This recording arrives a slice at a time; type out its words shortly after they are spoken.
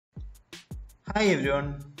Hi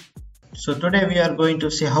everyone. So today we are going to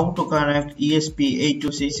see how to connect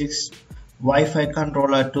ESP8266 Wi-Fi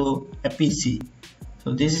controller to a PC.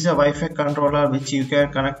 So this is a Wi-Fi controller which you can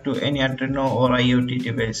connect to any Arduino or IoT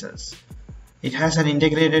devices. It has an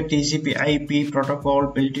integrated TCP/IP protocol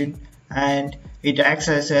built in, and it acts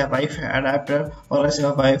as a Wi-Fi adapter or as a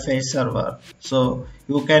Wi-Fi server. So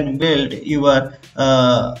you can build your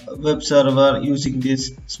web server using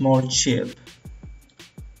this small chip.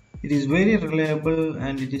 It is very reliable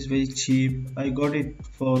and it is very cheap. I got it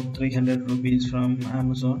for 300 rupees from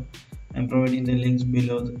Amazon. I'm providing the links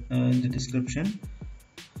below in the description.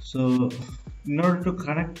 So in order to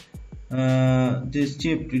connect this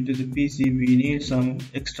chip to the PC, we need some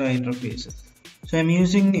extra interfaces. So I'm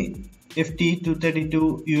using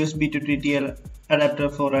FT232 USB to TTL adapter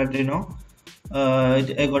for Arduino.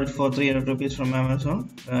 I got it for 300 rupees from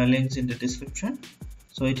Amazon. Links in the description.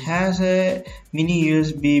 So it has a mini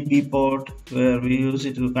USB B port where we use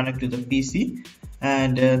it to connect to the PC,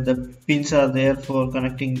 and the pins are there for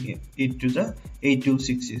connecting it to the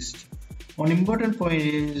 8266. One important point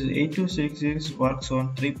is 8266 works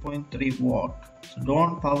on 3.3 watt, so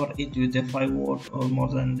don't power it with a 5 watt or more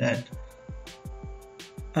than that.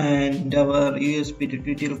 And our USB to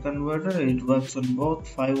TTL converter, it works on both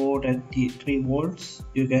 5 volt and 3 volts.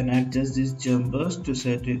 You can adjust these jumpers to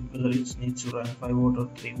set it whether it needs to run 5 volt or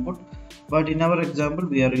 3 volt, but in our example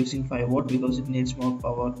we are using 5 volt because it needs more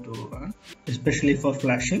power to run, especially for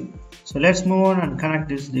flashing. So let's move on and connect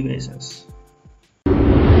these devices.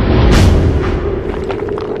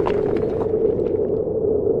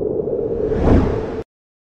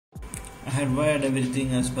 I had wired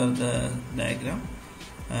everything as per the diagram,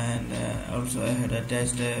 and also I had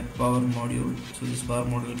attached a power module. So this power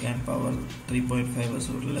module can power 3.5 as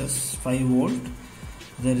well as 5 volt.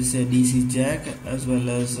 There is a DC jack as well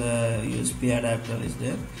as a USB adapter is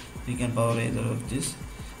there. You can power either of this,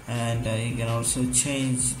 and you can also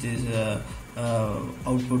change this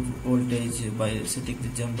output voltage by setting the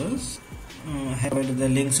jumpers. I have provided the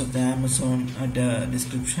links of the Amazon at the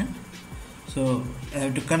description. So I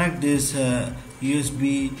have to connect this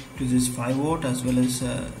USB to this 5 volt as well as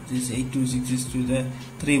this 8266 to the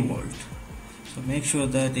 3 volt. So make sure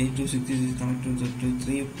that 8266 is connected to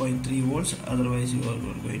 3.3 volts, otherwise you are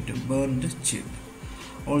going to burn the chip.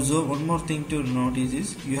 Also, one more thing to notice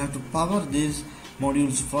is you have to power these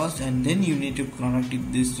modules first, and then you need to connect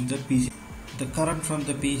this to the PC. The current from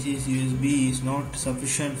the PC's USB is not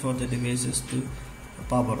sufficient for the devices to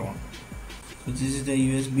power on. So this is the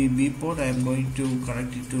USB B port. I am going to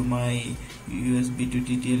connect it to my USB to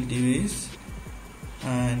TTL device,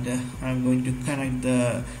 and I am going to connect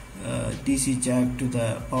the DC jack to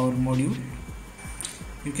the power module.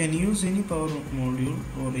 You can use any power module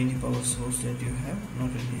or any power source that you have,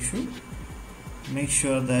 not an issue. Make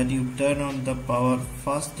sure that you turn on the power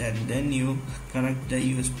first and then you connect the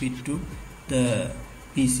USB to the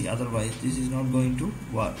PC, otherwise this is not going to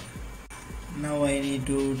work. Now I need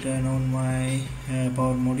to turn on my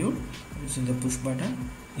power module using the push button.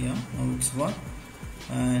 Yeah, now it's on,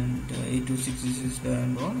 and 8266 is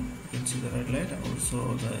turned on. You can see the red light.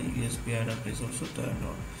 Also the USB adapter is also turned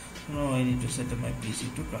on. Now I need to set up my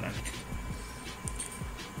PC to connect.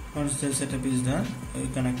 Once the setup is done, we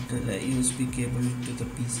connect the USB cable to the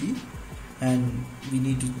PC, and we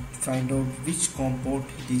need to find out which COM port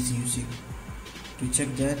it is using. To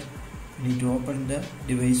check that, we need to open the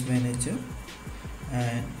device manager,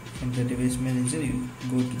 and from the device manager you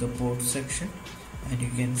go to the port section, and you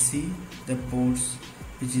can see the ports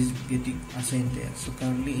which is getting assigned there. So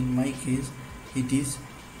currently in my case it is.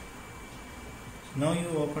 Now you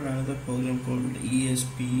open another program called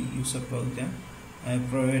ESP user program. I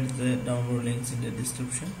provide the download links in the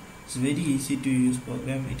description. It's very easy to use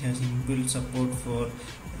program. It has inbuilt support for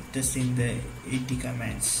testing the 80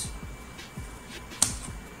 commands.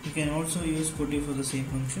 You can also use putty for the same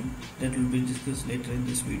function that will be discussed later in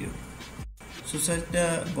this video. So set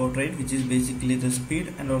the baud rate, which is basically the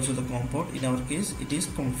speed, and also the COM port. In our case it is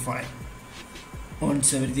COM5.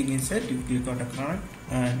 Once everything is set, you click on the connect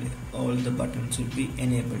and all the buttons will be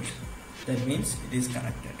enabled. That means it is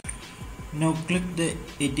connected. Now click the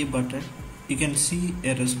 80 button. You can see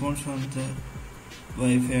a response from the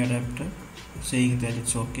Wi-Fi adapter saying that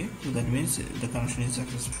it's okay. So that means the connection is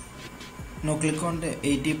successful. Now click on the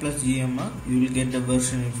 80 plus GMR. You will get the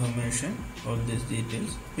version information, all these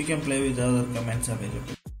details. You can play with other commands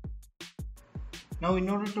available. Now in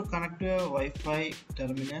order to connect to a Wi-Fi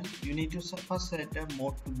terminal, you need to first set a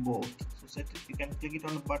mode to both. So you can click it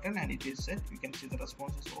on the button and it is set. You can see the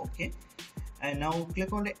response is okay. And now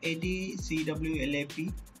click on the 80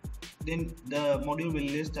 CWLAP. Then the module will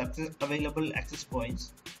list available access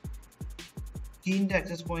points. key in the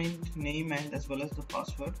access point name and as well as the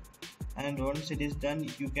password, and once it is done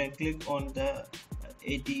you can click on the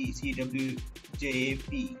ATCWJAP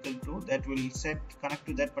equal to, that will connect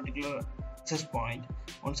to that particular access point.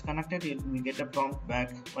 Once connected you will get a prompt back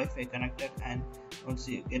Wi-Fi connected, and once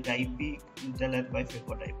you get the IP you tell that Wi-Fi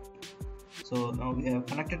got IP. So now we have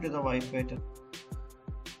connected to the Wi-Fi.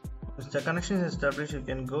 Once the connection is established, you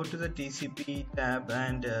can go to the TCP tab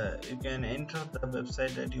and you can enter the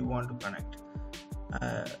website that you want to connect.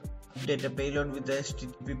 Update a payload with the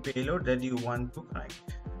HTTP payload that you want to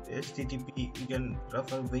connect. HTTP, you can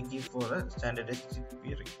refer wiki for a standard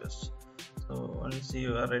HTTP request. So once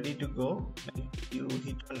you are ready to go, you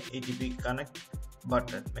hit on ATP connect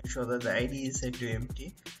button. Make sure that the ID is set to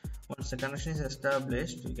empty. Once the connection is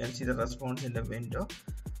established, you can see the response in the window,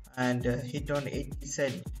 and hit on 80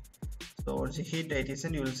 send. So once you hit 80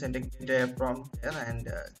 send, you will get a prompt there, and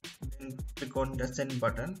then click on the send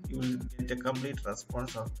button. You will get a complete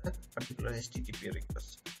response of the particular HTTP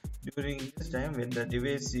request. During this time, when the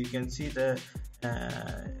device, you can see the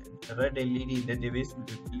red LED in the device will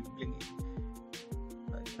be blinking.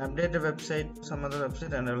 Update the website to some other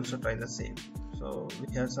website and also try the same. So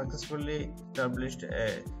we have successfully established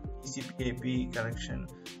a TCP IP connection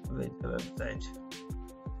with the website.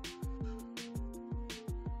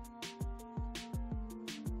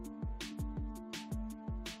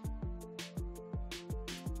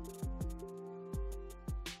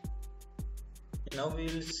 Now we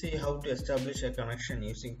will see how to establish a connection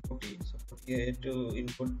using putty. So you have to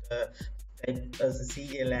input the type as a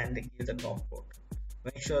CL and give the COM port.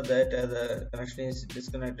 Make sure that the connection is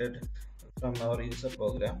disconnected from our user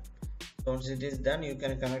program. So once it is done, you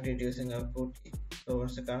can connect it using a putty. So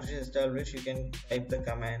once the connection is established, you can type the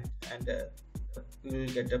command and you will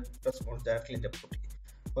get a response directly in the putty.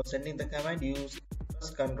 For sending the command, use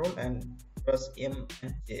press Ctrl and press M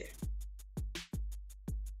and J.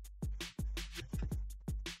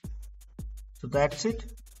 So that's it.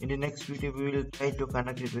 In the next video we will try to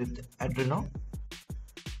connect it with Arduino.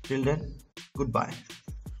 Till then, goodbye.